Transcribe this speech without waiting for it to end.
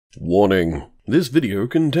Warning. This video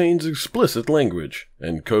contains explicit language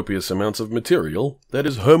and copious amounts of material that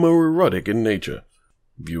is homoerotic in nature.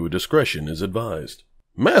 Viewer discretion is advised.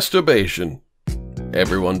 Masturbation.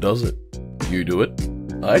 Everyone does it. You do it.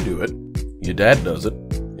 I do it. Your dad does it.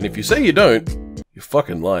 And if you say you don't, you're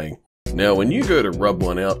fucking lying. Now when you go to rub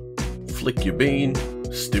one out, flick your bean,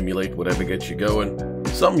 stimulate whatever gets you going,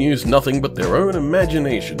 some use nothing but their own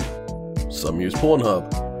imagination. Some use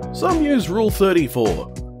Pornhub. Some use Rule 34.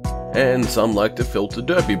 And some like to filter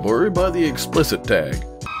Derpy Boy by the explicit tag.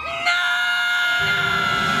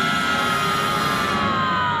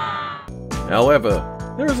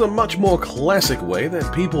 However, there is a much more classic way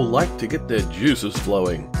that people like to get their juices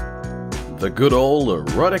flowing. The good old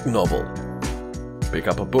erotic novel. Pick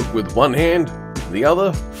up a book with one hand, the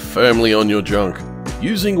other firmly on your junk.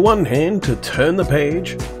 Using one hand to turn the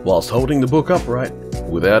page whilst holding the book upright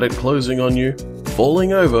without it closing on you,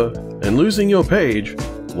 falling over, and losing your page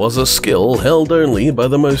was a skill held only by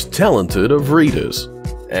the most talented of readers.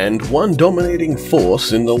 And one dominating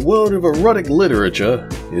force in the world of erotic literature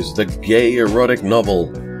is the gay erotic novel.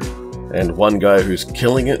 And one guy who's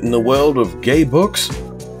killing it in the world of gay books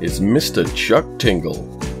is Mr. Chuck Tingle.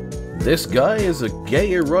 This guy is a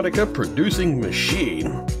gay erotica producing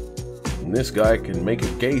machine. And this guy can make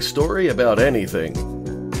a gay story about anything.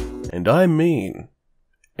 And I mean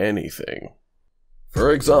anything.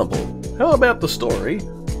 For example, how about the story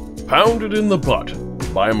Pounded in the Butt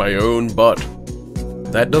by My Own Butt?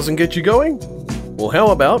 That doesn't get you going? Well,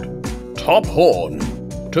 how about Top Horn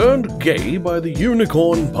turned gay by the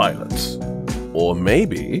Unicorn Pilots? Or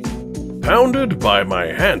maybe Pounded by My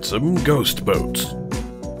Handsome Ghost Boats?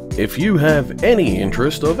 If you have any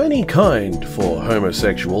interest of any kind for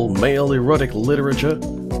homosexual male erotic literature,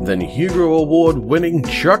 then Hugo Award winning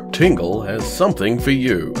Chuck Tingle has something for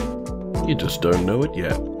you. You just don't know it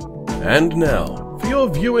yet. And now, for your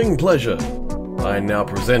viewing pleasure, I now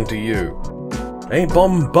present to you a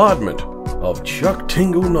bombardment of Chuck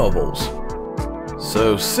Tingle novels.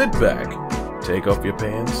 So sit back, take off your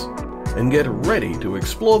pants, and get ready to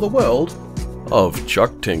explore the world of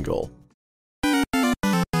Chuck Tingle.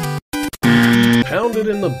 Pounded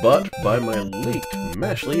in the Butt by my leaked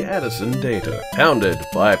Mashley Addison data. Pounded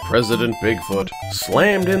by President Bigfoot.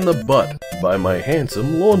 Slammed in the butt by my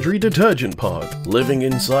handsome laundry detergent pod. Living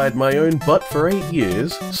inside my own butt for 8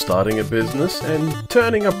 years, starting a business and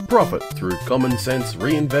turning a profit through common sense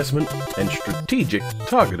reinvestment and strategic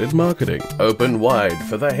targeted marketing. Open wide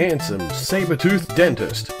for the handsome saber-toothed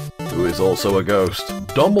dentist, who is also a ghost.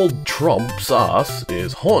 Donald Trump's ass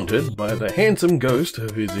is haunted by the handsome ghost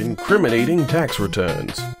of his incriminating tax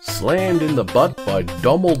returns. Slammed in the butt by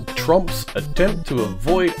Donald Trump's attempt to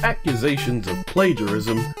avoid accusations of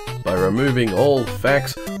plagiarism by removing all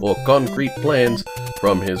facts or concrete plans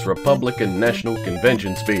from his Republican National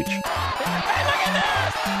Convention speech.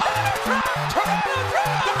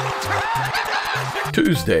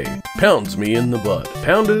 Tuesday pounds me in the butt.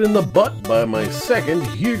 Pounded in the butt by my second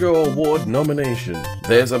Hugo Award nomination.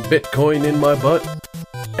 There's a Bitcoin in my butt,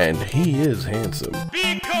 and he is handsome.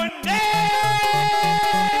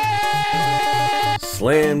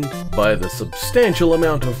 Slammed by the substantial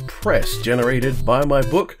amount of press generated by my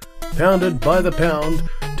book, Pounded by the Pound,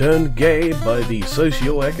 turned gay by the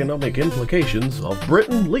socio-economic implications of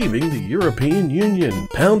Britain leaving the European Union.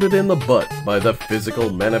 Pounded in the butt by the physical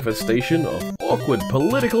manifestation of awkward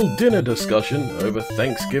political dinner discussion over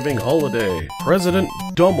Thanksgiving holiday. President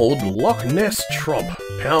Donald Loch Ness Trump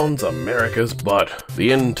pounds America's butt.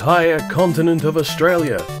 The entire continent of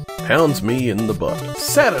Australia pounds me in the butt.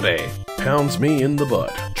 Saturday pounds me in the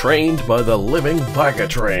butt. Trained by the living biker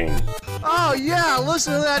train. Oh yeah,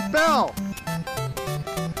 listen to that bell.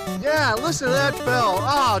 Yeah, listen to that bell.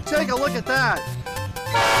 Oh, take a look at that.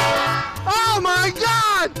 Oh my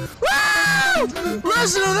God! Woo!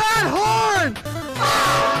 Listen to that horn!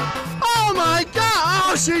 Oh my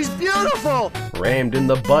God! Oh, she's beautiful! Rammed in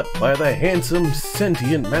the butt by the handsome,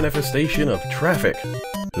 sentient manifestation of traffic,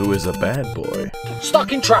 who is a bad boy.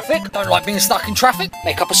 Stuck in traffic? Don't like being stuck in traffic?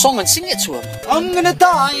 Make up a song and sing it to him. I'm gonna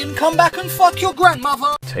die and come back and fuck your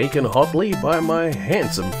grandmother. Taken hotly by my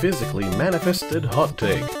handsome, physically manifested hot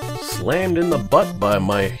take. Slammed in the butt by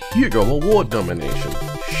my Hugo Award nomination.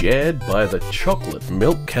 Shared by the Chocolate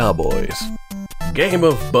Milk Cowboys. Game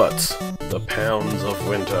of Butts, the Pounds of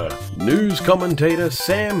Winter. News commentator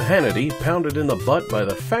Sam Hannity pounded in the butt by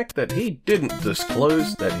the fact that he didn't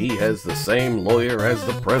disclose that he has the same lawyer as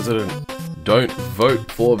the president. Don't vote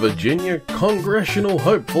for Virginia congressional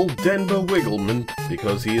hopeful Denver Wiggleman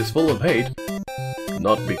because he is full of hate.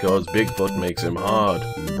 Not because Bigfoot makes him hard.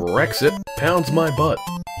 Brexit pounds my butt.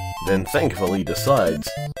 Then thankfully decides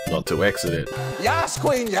not to exit it. Yes,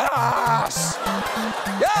 Queen, yes!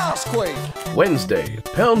 Yes, Queen! Wednesday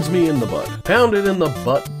pounds me in the butt. Pounded in the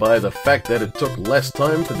butt by the fact that it took less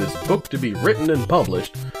time for this book to be written and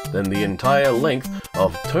published than the entire length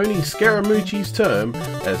of Tony Scaramucci's term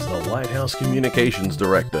as the White House Communications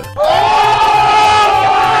Director.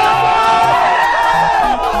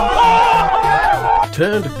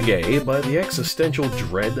 Turned gay by the existential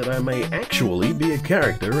dread that I may actually be a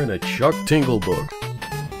character in a Chuck Tingle book.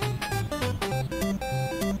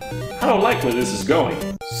 I don't like where this is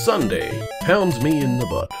going. Sunday pounds me in the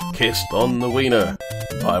butt. Kissed on the wiener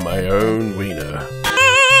by my own wiener.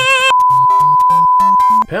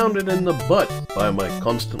 Pounded in the butt by my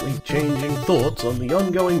constantly changing thoughts on the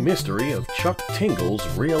ongoing mystery of Chuck Tingle's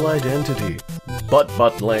real identity.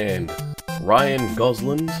 Buttland, Ryan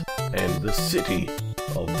Gosling's, and the city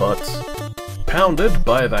of butts. Pounded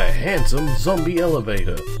by the handsome zombie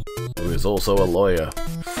elevator, who is also a lawyer.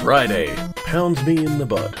 Friday pounds me in the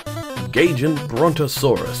butt. Gagent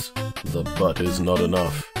Brontosaurus, the butt is not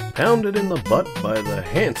enough. Pounded in the butt by the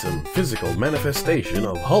handsome physical manifestation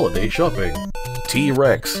of holiday shopping.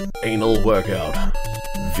 T-Rex anal workout.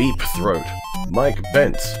 Veep throat. Mike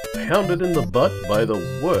Bentz, pounded in the butt by the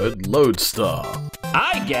word lodestar.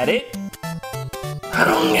 I get it. I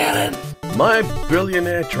don't get it. My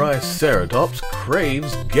billionaire triceratops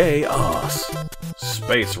craves gay ass.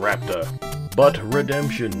 Space Raptor. Butt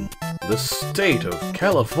redemption. The state of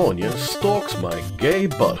California stalks my gay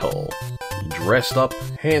butthole. Dressed up,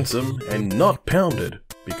 handsome, and not pounded,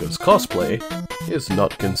 because cosplay is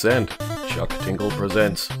not consent. Chuck Tingle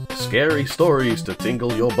presents Scary Stories to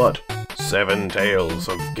Tingle Your Butt. 7 Tales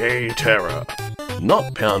of Gay Terror.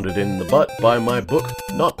 Not pounded in the butt by my book,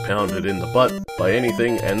 not pounded in the butt by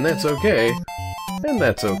anything, and that's okay. And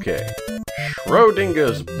that's okay.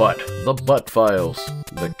 Schrodinger's Butt, The Butt Files,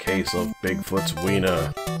 The Case of Bigfoot's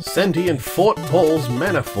Wiener. Sentient Fort Paul's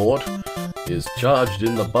Manafort is charged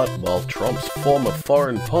in the butt while Trump's former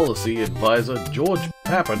foreign policy advisor George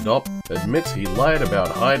Papadop admits he lied about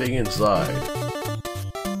hiding inside.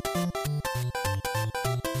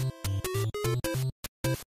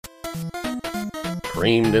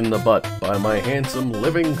 Creamed in the butt by my handsome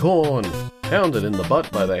living corn. Pounded in the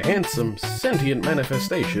butt by the handsome sentient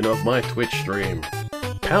manifestation of my Twitch stream.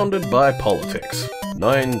 Pounded by politics.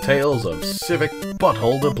 9 Tales of Civic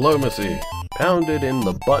Butthole Diplomacy. Pounded in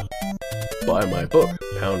the butt by my book.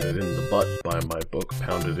 Pounded in the butt by my book.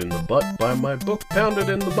 Pounded in the butt by my book. Pounded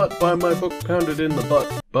in the butt by my book. Pounded in the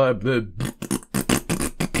butt by the...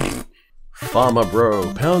 Farmer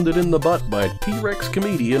Bro, pounded in the butt by T-Rex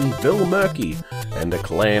comedian Bill Murky and a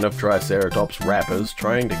clan of Triceratops rappers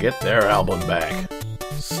trying to get their album back.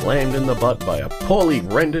 Slammed in the butt by a poorly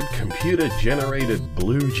rendered computer-generated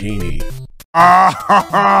blue genie. Oh,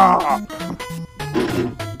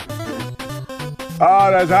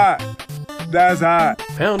 that's hot. That's hot.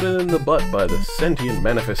 Pounded in the butt by the sentient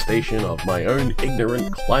manifestation of my own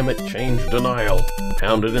ignorant climate change denial.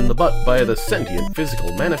 Pounded in the butt by the sentient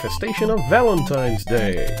physical manifestation of Valentine's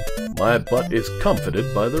Day. My butt is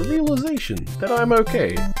comforted by the realization that I'm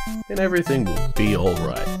okay and everything will be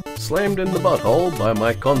alright. Slammed in the butthole by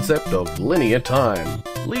my concept of linear time.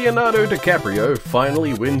 Leonardo DiCaprio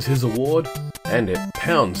finally wins his award and it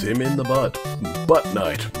pounds him in the butt. Butt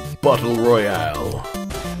Night Battle Royale.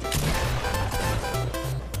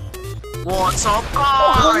 What's up, guys?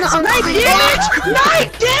 Oh, no,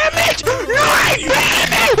 Night damage!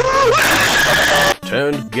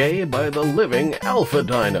 Turned gay by the living Alpha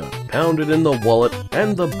Diner. Pounded in the wallet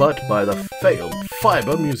and the butt by the failed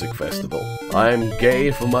Fiber Music Festival. I'm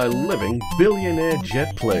gay for my living billionaire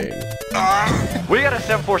jet plane. We got a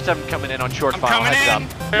 747 coming in on short file. coming Heads in.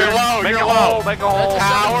 up. You're low, Make you're a low. hole, make a hole.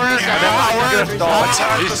 Howard, And then we're gonna stall.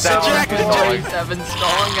 He's stalling. 7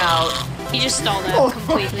 stalling out. He just stalled out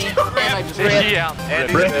completely. And I just ran. Yeah. And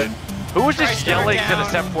who was just yelling to the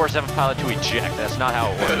 747 pilot to eject? That's not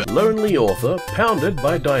how it works. Lonely author pounded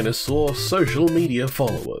by dinosaur social media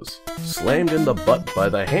followers. Slammed in the butt by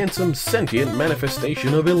the handsome sentient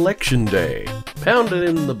manifestation of Election Day. Pounded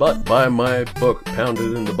in the butt by my book.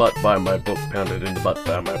 Pounded in the butt by my book. Pounded in the butt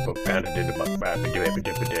by my book. Pounded in the butt by my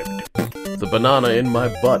book. The banana in my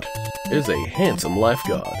butt is a handsome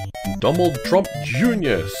lifeguard. Donald Trump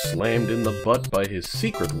Jr. slammed in the butt by his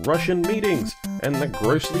secret Russian meetings and the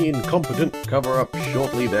grossly incompetent cover-up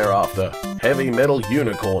shortly thereafter. Heavy metal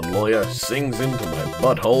unicorn lawyer sings into my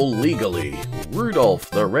butthole legally. Rudolph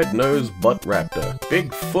the red-nosed butt raptor.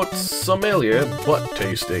 Bigfoot sommelier butt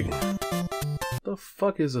tasting. The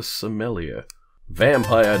fuck is a sommelier?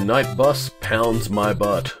 Vampire night bus pounds my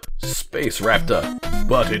butt. Space raptor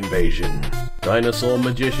butt invasion. Dinosaur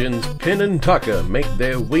magicians Pin and Tucker make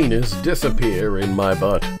their wieners disappear in my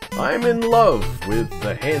butt. I'm in love with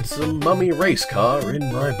the handsome mummy race car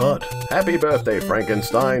in my butt. Happy birthday,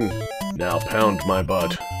 Frankenstein. Now pound my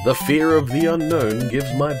butt. The fear of the unknown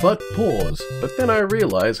gives my butt pause, but then I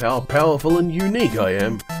realize how powerful and unique I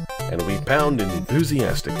am, and we pound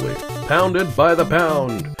enthusiastically. Pounded by the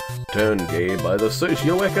pound. Turned gay by the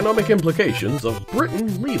socio-economic implications of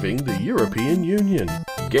Britain leaving the European Union.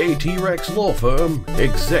 Gay T-Rex law firm,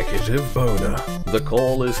 executive boner. The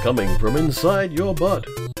call is coming from inside your butt.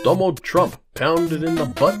 Donald Trump pounded in the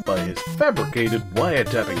butt by his fabricated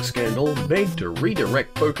wiretapping scandal made to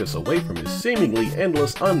redirect focus away from his seemingly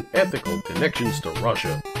endless unethical connections to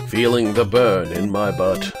Russia. Feeling the burn in my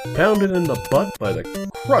butt. Pounded in the butt by the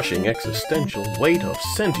crushing existential weight of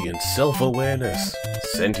sentient self-awareness.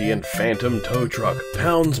 Sentient phantom tow truck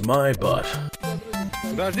pounds my butt.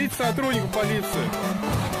 Подождите сотрудников полиции.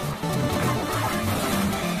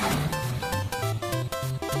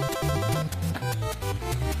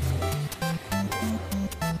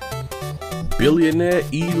 Billionaire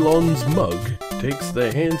Elon's mug takes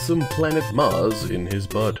the handsome planet Mars in his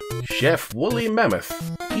butt. Chef Woolly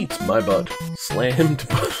Mammoth eats my butt. Slammed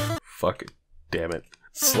by... Fuck it. Damn it.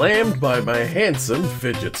 Slammed by my handsome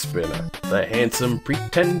fidget spinner. The handsome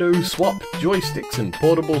Pretendo swap joysticks and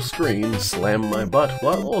portable screens slam my butt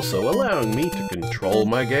while also allowing me to control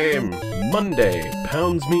my game. Monday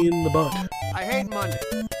pounds me in the butt. I hate Monday.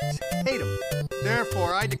 Hate them.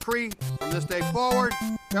 Therefore, I decree from this day forward,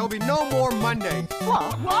 there will be no more Mondays.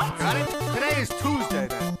 What? Got it? Today is Tuesday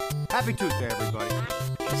then. Happy Tuesday, everybody.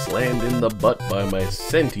 Slammed in the butt by my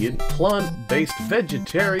sentient, plant-based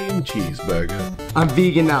vegetarian cheeseburger. I'm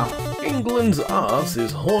vegan now. England's arse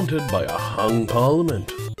is haunted by a hung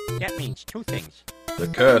parliament. That means two things. The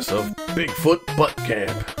Curse of Bigfoot Butt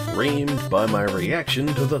Camp, reamed by my reaction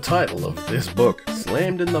to the title of this book,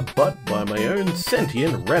 slammed in the butt by my own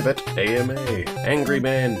sentient rabbit AMA, angry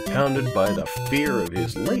man pounded by the fear of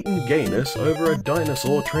his latent gayness over a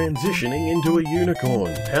dinosaur transitioning into a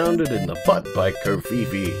unicorn, pounded in the butt by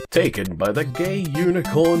Kofifi, taken by the gay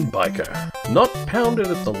unicorn biker. Not pounded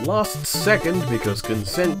at the last second because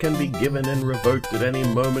consent can be given and revoked at any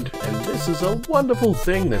moment, and this is a wonderful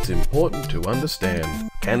thing that's important to understand.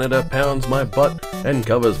 Canada pounds my butt and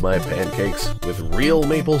covers my pancakes with real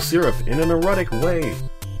maple syrup in an erotic way.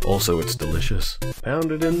 Also, it's delicious.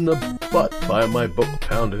 Pounded in the butt by my book,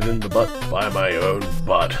 pounded in the butt by my own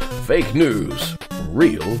butt. Fake news,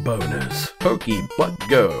 real boners. Pokey butt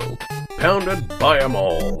girl, pounded by 'em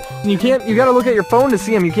all. You gotta look at your phone to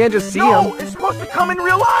see them. You can't just see them. No, it's supposed to come in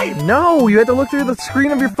real life. No, you have to look through the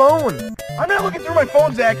screen of your phone. I'm not looking through my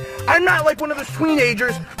phone, Zach. I'm not like one of those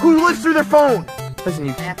teenagers who lives through their phone. Listen,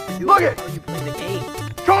 you look it. You play the game.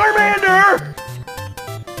 Charmander!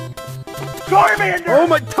 Charmander! Oh,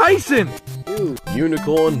 Mike Tyson!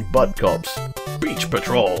 Unicorn butt cops. Beach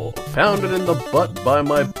Patrol. Pounded in the butt by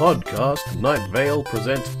my podcast. Night Vale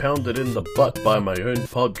presents Pounded in the Butt by my own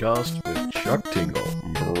podcast with Chuck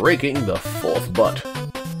Tingle. Breaking the fourth butt.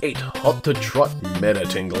 8 hot to trot meta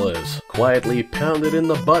tinglers. Quietly pounded in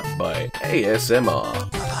the butt by ASMR.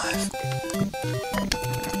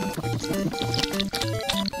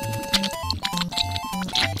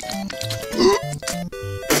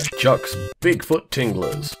 Chuck's Bigfoot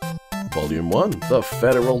Tinglers. Volume 1. The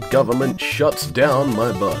federal government shuts down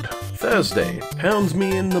my butt. Thursday. Pounds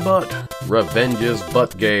me in the butt. Revenge's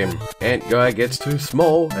butt game. Ant guy gets too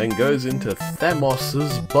small and goes into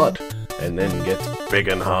Thamos's butt. And then gets big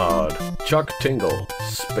and hard. Chuck Tingle.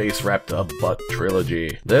 Space Raptor Butt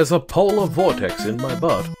Trilogy. There's a polar vortex in my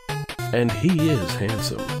butt. And he is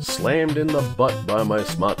handsome. Slammed in the butt by my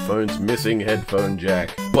smartphone's missing headphone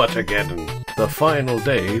jack. Butt-ageddon. The final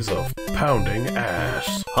days of pounding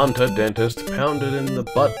ass. Hunter Dentist pounded in the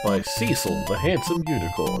butt by Cecil the handsome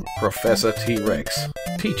unicorn. Professor T-Rex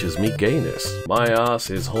teaches me gayness. My ass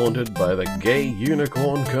is haunted by the gay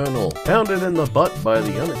unicorn colonel. Pounded in the butt by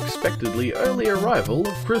the unexpectedly early arrival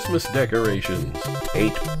of Christmas decorations.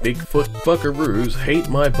 8 Bigfoot fuckaroos hate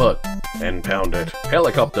my butt and pound it.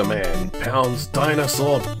 Helicopter Man pounds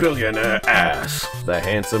dinosaur billionaire ass. The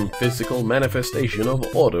handsome physical manifestation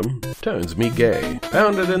of autumn turns me gay.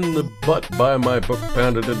 Pounded in the butt by my book,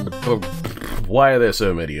 pounded in the book. Why are there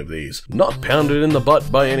so many of these? Not pounded in the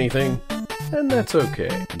butt by anything. and that's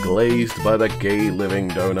okay. Glazed by the gay living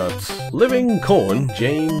donuts. Living corn,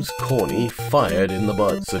 James Corny fired in the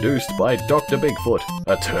butt. Seduced by Dr. Bigfoot,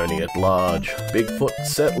 attorney at large. Bigfoot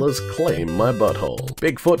settlers claim my butthole.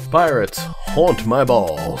 Bigfoot pirates haunt my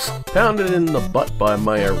balls. Pounded in the butt by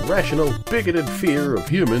my irrational, bigoted fear of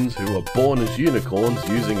humans who are born as unicorns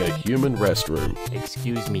using a human restroom.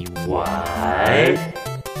 Excuse me, what?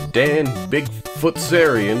 Dan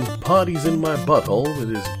Bigfootsarian parties in my butthole with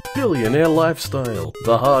his billionaire lifestyle.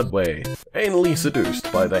 The hard way. Anally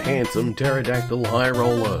seduced by the handsome pterodactyl high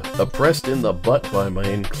roller. Oppressed in the butt by my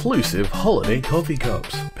inclusive holiday coffee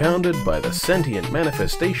cups. Pounded by the sentient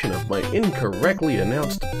manifestation of my incorrectly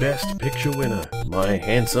announced Best Picture winner. My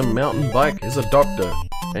handsome mountain bike is a doctor,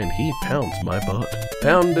 and he pounds my butt.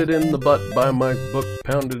 Pounded in the butt by my book,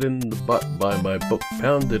 pounded in the butt by my book,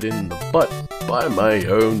 pounded in the butt by my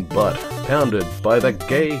own butt. Pounded by the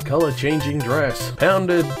gay color-changing dress.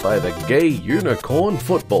 Pounded by the gay unicorn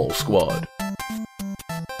football squad.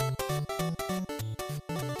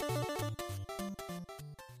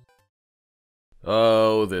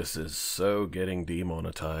 Oh, this is so getting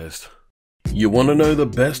demonetized. You want to know the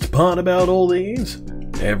best part about all these?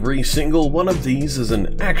 Every single one of these is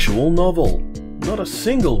an actual novel. Not a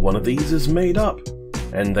single one of these is made up.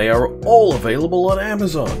 And they are all available on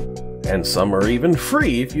Amazon. And some are even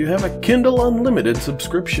free if you have a Kindle Unlimited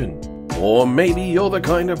subscription. Or maybe you're the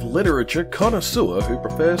kind of literature connoisseur who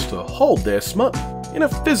prefers to hold their smut in a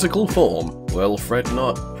physical form. Well, fret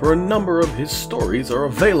not, for a number of his stories are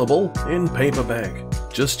available in paperback.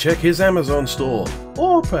 Just check his Amazon store,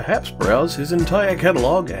 or perhaps browse his entire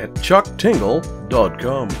catalog at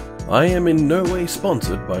chucktingle.com. I am in no way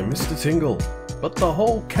sponsored by Mr. Tingle, but the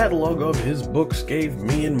whole catalog of his books gave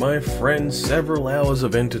me and my friends several hours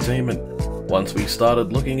of entertainment. Once we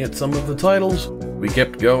started looking at some of the titles, we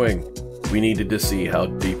kept going. We needed to see how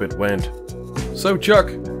deep it went. So Chuck,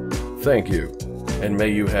 thank you, and may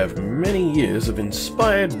you have many years of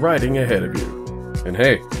inspired writing ahead of you. And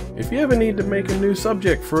hey, if you ever need to make a new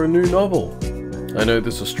subject for a new novel, I know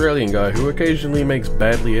this Australian guy who occasionally makes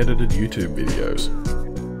badly edited YouTube videos.